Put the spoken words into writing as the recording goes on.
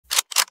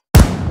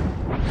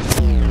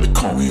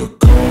me a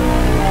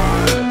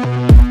god.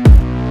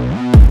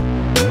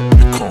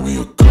 You call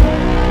me a god.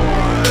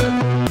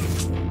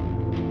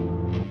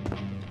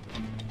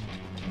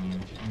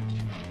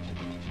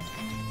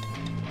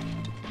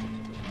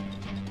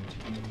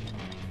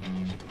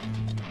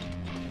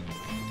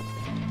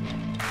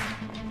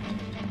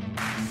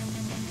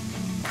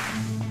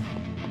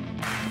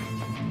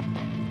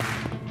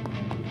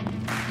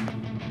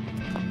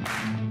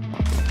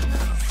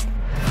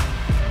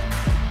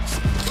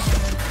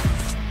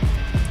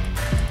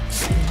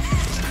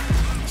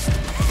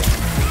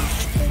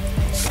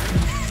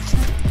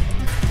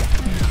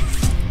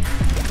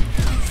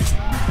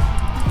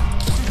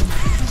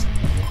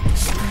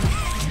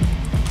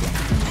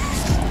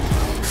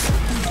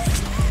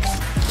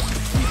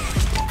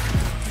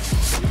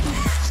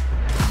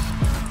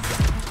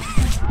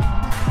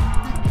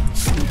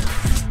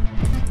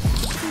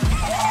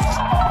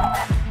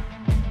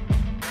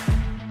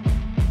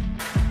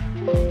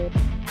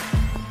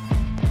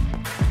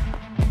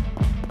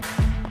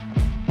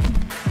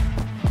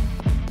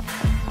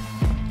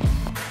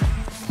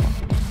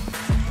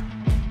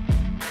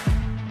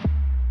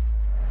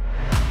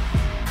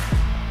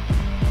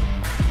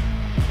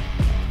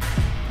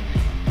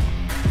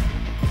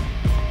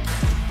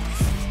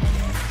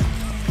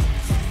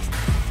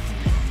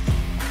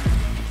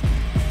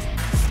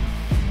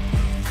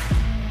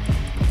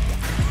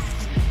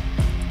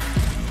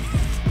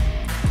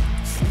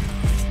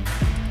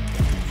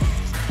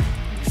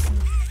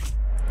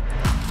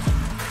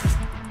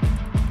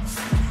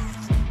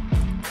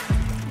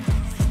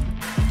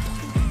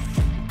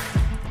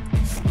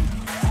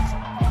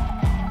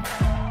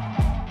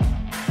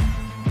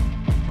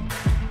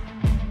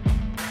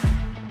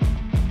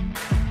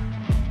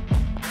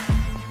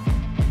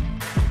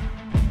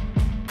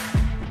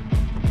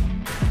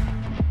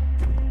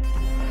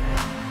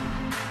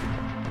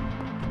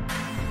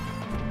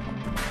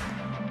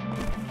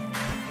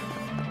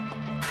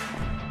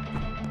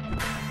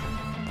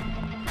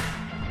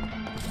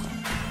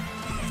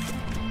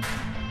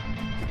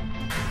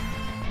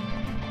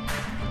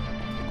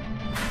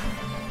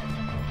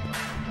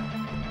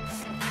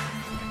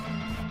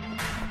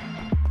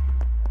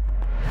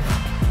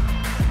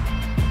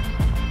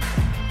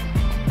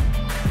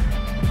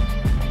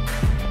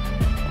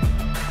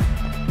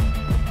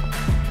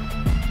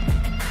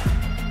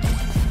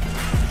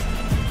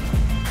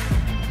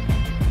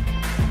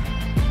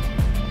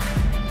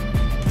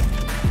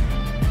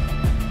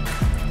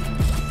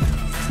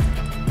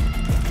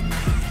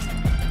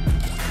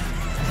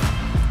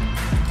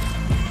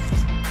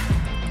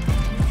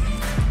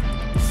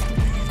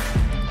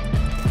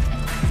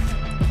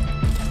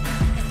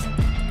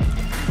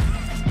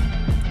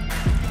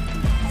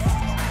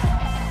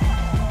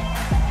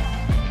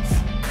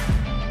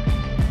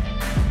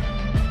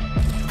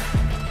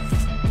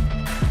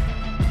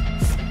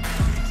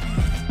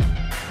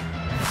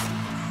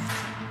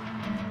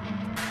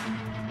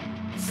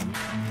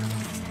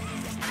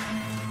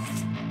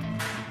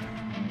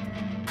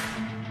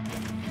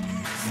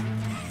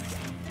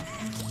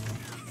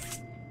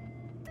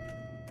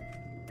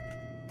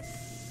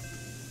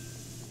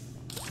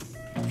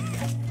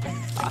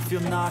 I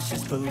feel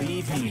nauseous,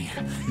 believe me.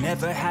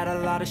 Never had a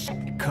lot of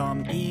shit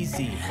come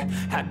easy.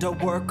 Had to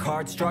work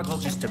hard, struggle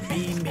just to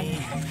be me.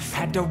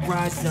 Had to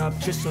rise up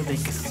just so they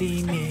could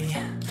see me.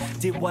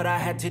 Did what I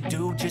had to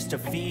do just to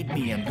feed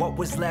me. And what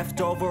was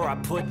left over I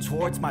put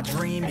towards my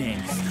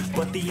dreaming.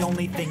 But the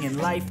only thing in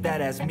life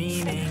that has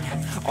meaning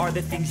are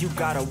the things you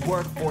gotta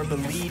work for,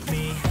 believe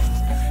me.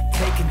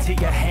 Take into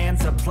your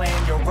hands a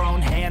plan, your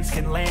own hands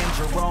can land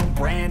your own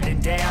brand.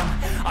 And damn,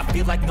 I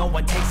feel like no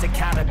one takes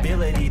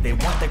accountability. They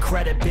want the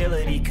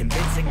credibility,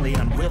 convincingly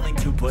unwilling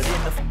to put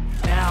in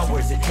the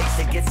hours it takes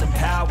to get some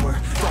power.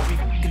 Don't be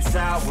f***ing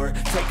sour,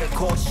 take a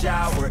cold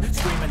shower.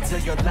 Scream until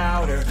you're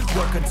louder,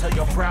 work until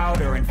you're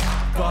prouder. And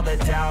f*** all the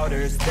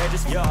doubters, they're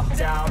just your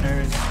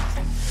downers.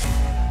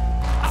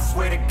 I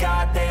swear to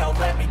God they all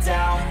let me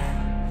down.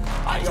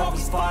 I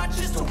always fought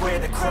just to wear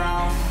the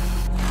crown.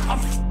 I'm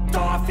f***ed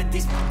off at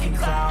these f***ing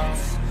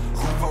clowns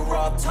who were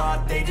all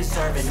taught they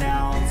deserve an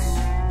ounce.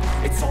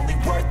 It's only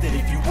worth it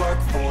if you work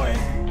for it.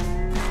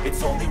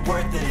 It's only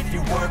worth it if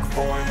you work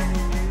for it.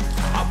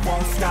 I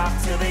won't stop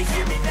till they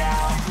hear me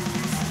now.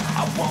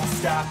 I won't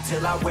stop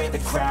till I wear the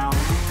crown.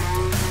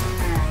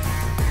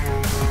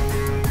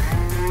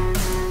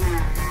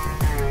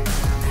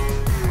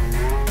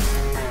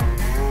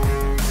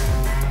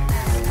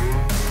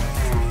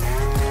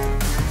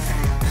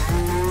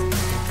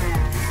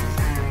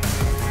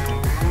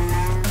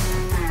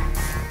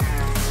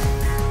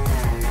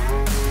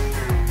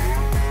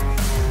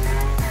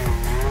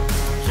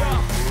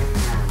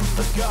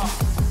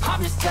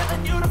 I'm just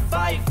telling you to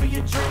fight for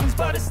your dreams,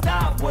 but it's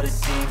not what it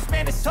seems.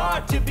 Man, it's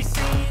hard to be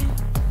seen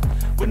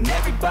when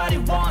everybody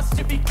wants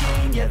to be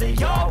king. Yeah, they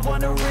all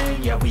wanna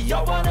ring, yeah, we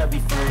all wanna be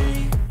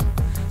free.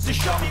 So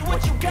show me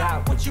what you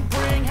got, what you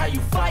bring, how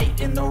you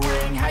fight in the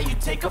ring, how you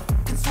take a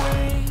fucking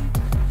swing.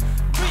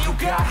 Do you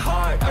got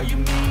heart, are you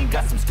mean?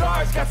 Got some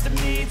scars, got some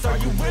needs, are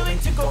you willing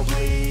to go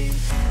bleed?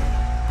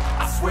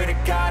 I swear to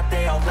God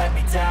they all let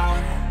me down.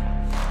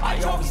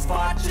 I always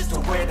fought just to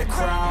wear the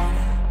crown.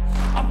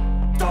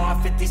 I'm f***ed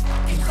off at these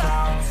fucking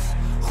clowns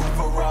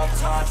who were all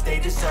taught they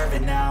deserve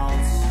an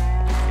ounce.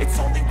 It's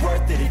only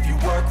worth it if you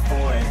work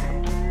for it.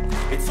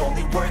 It's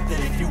only worth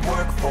it if you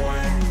work for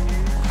it.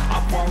 I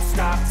won't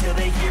stop till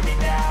they hear me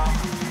now.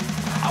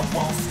 I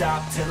won't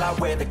stop till I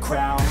wear the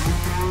crown.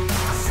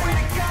 I swear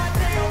to God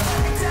they all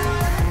let me